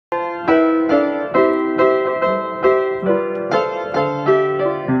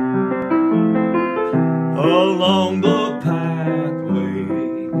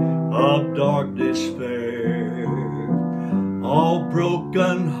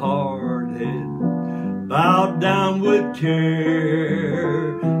hearted, bowed down with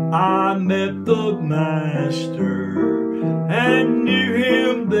care, I met the Master and knew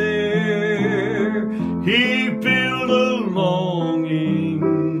him there. He filled a longing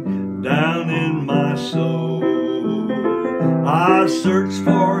down in my soul. I searched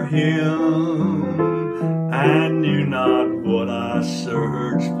for him and knew not what I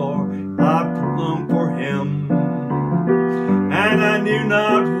searched for. I longed for him and I knew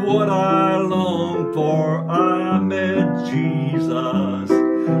not what I longed for. I met Jesus.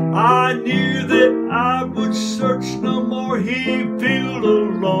 I knew that I would search no more. He filled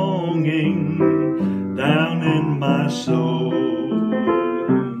a longing down in my soul.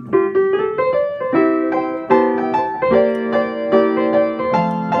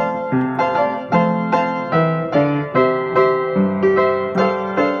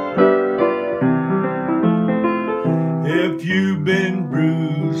 If you've been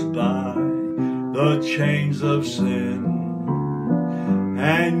bruised by the chains of sin,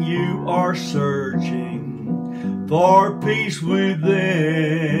 and you are searching for peace within,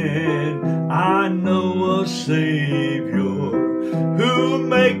 I know a Savior who'll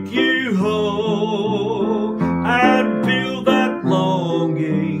make you whole and feel that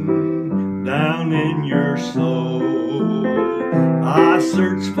longing down in your soul. I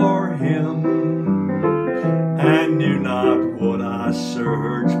searched for him and knew not what I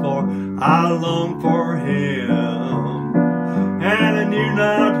searched for. I longed for him and I knew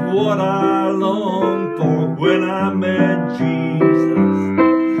not what I longed for. When I met Jesus,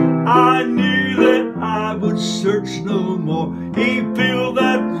 I knew that I would search no more. He filled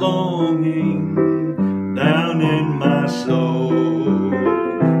that longing down in my soul.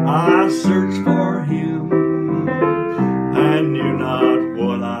 I searched for him and knew not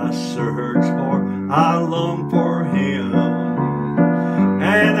what I searched for. I longed for him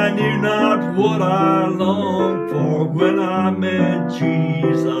and I knew not what I longed for. When I met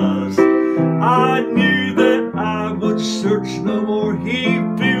Jesus, I knew that I would search no more. He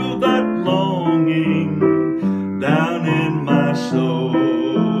filled that longing down in my soul.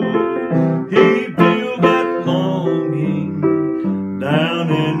 He filled that longing down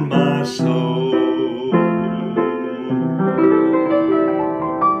in my